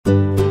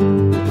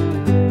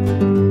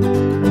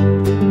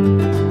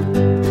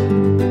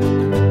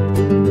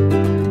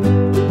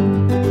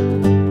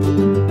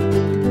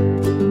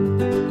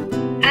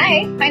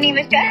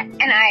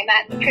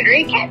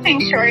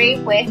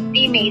with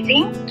the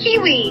amazing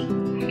Kiwi.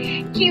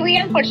 Kiwi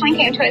unfortunately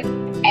came to us,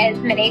 as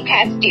many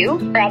cats do,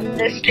 from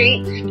the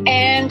streets,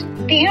 and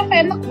being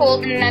outside in the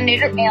cold and a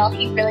neutered male,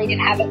 he really did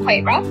have it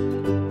quite rough.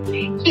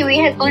 Kiwi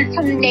has learned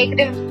some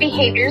negative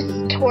behaviors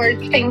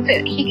towards things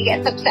that he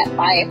gets upset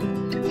by.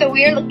 So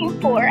we are looking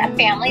for a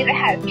family that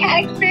has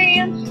cat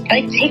experience,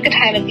 like take the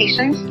time and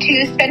patience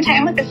to spend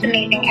time with this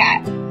amazing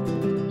cat.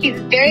 He's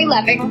very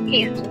loving.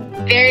 He's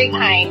very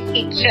kind.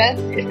 He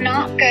just is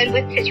not good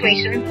with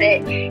situations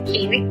that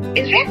he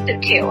is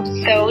reactive to.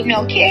 So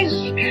no kids,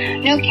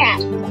 no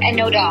cats, and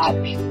no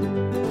dogs.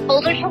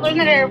 Older children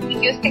that are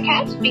used to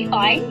cats will be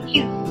fine.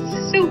 He's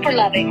super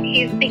loving.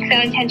 He seeks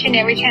out attention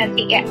every chance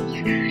he gets.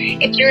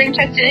 If you're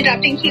interested in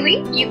adopting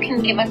Kiwi, you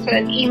can give us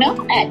an email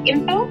at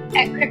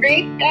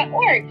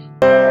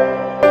info@crigrave.org.